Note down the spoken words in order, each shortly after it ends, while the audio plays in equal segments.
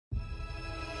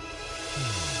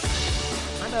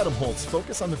I'm Adam Holz,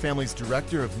 Focus on the Family's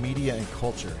Director of Media and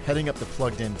Culture, heading up the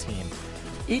Plugged In team.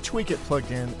 Each week at Plugged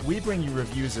In, we bring you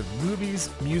reviews of movies,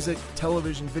 music,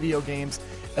 television, video games,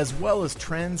 as well as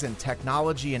trends in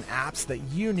technology and apps that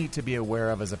you need to be aware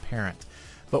of as a parent.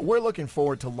 But we're looking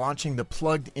forward to launching the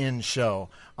Plugged In show.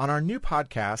 On our new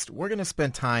podcast, we're going to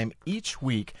spend time each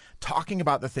week talking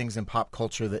about the things in pop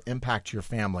culture that impact your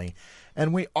family.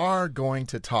 And we are going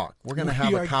to talk. We're going to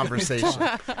have a conversation.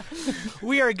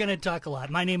 We are going to talk a lot.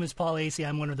 My name is Paul Acey.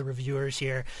 I'm one of the reviewers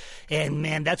here. And,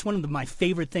 man, that's one of my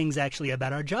favorite things, actually,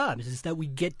 about our jobs is that we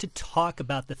get to talk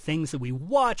about the things that we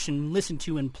watch and listen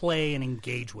to and play and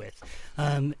engage with.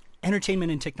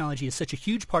 Entertainment and technology is such a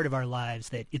huge part of our lives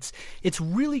that it's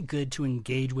really good to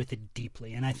engage with it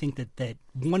deeply. And I think that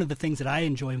one of the things that I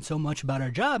enjoy so much about our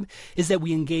job is that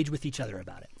we engage with each other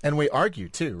about it. And we argue,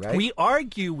 too, right? We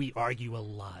argue a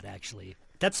lot, actually.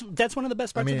 That's one of the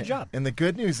best parts of the job. And the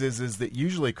good news is that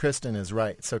usually Kristen is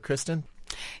right. So, Kristen?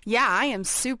 Yeah, I am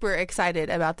super excited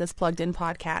about this Plugged In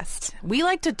podcast. We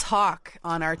like to talk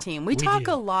on our team. We talk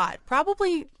a lot.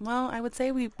 Probably, well, I would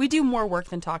say we do more work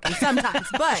than talking sometimes,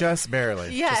 but just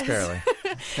barely. Yes. Just barely.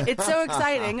 It's so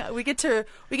exciting. We get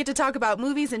to talk about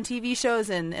movies and TV shows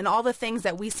and all the things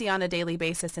that we see on a daily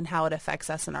basis and how it affects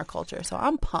us in our culture. So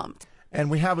I'm pumped. And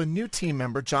we have a new team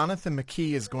member. Jonathan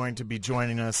McKee is going to be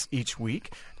joining us each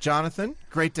week. Jonathan,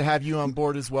 great to have you on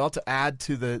board as well to add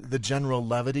to the general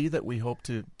levity that we hope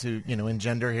to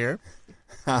engender here.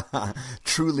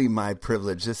 Truly my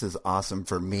privilege. This is awesome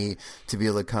for me to be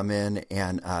able to come in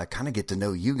and kind of get to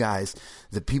know you guys,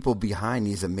 the people behind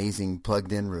these amazing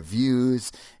Plugged In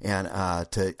reviews, and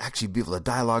to actually be able to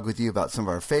dialogue with you about some of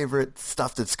our favorite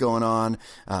stuff that's going on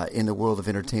in the world of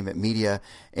entertainment media,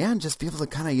 and just be able to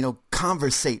kind of,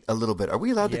 conversate a little bit. Are we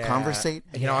allowed to conversate?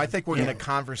 I think we're going to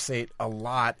conversate a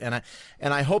lot, and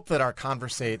I hope that our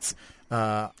conversates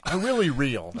are really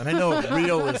real. And I know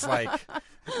real is like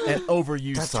an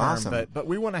overused term, awesome. but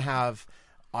we want to have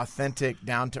authentic,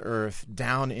 down-to-earth,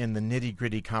 down in the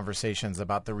nitty-gritty conversations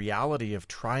about the reality of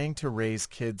trying to raise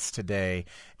kids today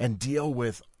and deal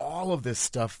with all of this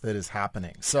stuff that is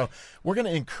happening. So we're going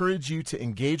to encourage you to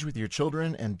engage with your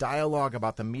children and dialogue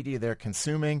about the media they're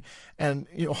consuming. And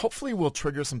hopefully we'll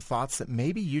trigger some thoughts that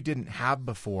maybe you didn't have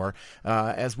before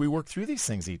as we work through these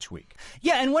things each week.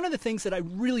 Yeah, and one of the things that I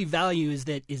really value is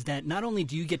that not only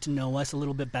do you get to know us a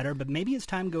little bit better, but maybe as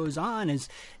time goes on,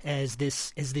 as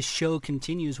this show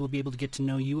continues, we'll be able to get to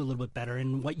know you a little bit better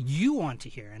and what you want to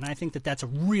hear. And I think that that's a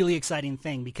really exciting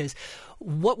thing, because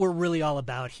what we're really all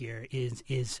about here is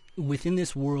within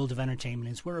this world of entertainment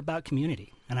is we're about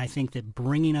community. And I think that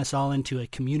bringing us all into a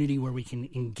community where we can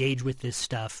engage with this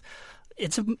stuff,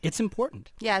 it's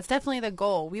important. Yeah, it's definitely the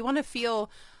goal. We want to feel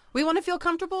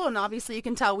comfortable, and obviously you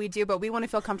can tell we do, but we want to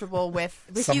feel comfortable with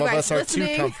Some you guys Some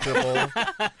listening. of us are too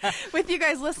comfortable. With you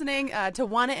guys listening, to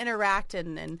want to interact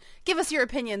and give us your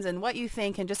opinions and what you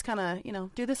think, and just kind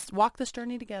of, walk this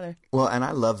journey together. Well, and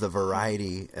I love the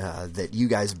variety that you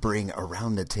guys bring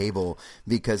around the table,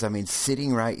 because,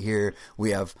 sitting right here,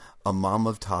 we have a mom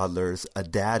of toddlers, a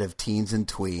dad of teens and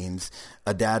tweens,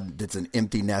 a dad that's an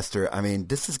empty nester.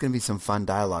 This is going to be some fun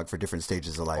dialogue for different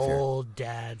stages of life here. Old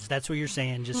dads. That's what you're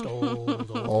saying, just old.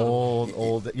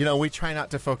 Old. We try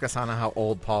not to focus on how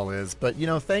old Paul is, but,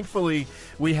 thankfully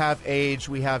we have age,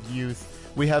 we have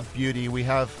youth, we have beauty, we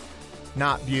have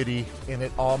not beauty, and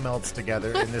it all melts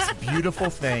together in this beautiful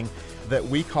thing that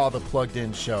we call the Plugged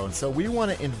In Show. And so we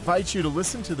want to invite you to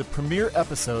listen to the premiere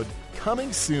episode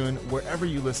coming soon wherever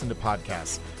you listen to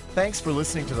podcasts. Thanks for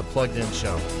listening to the Plugged In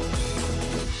Show.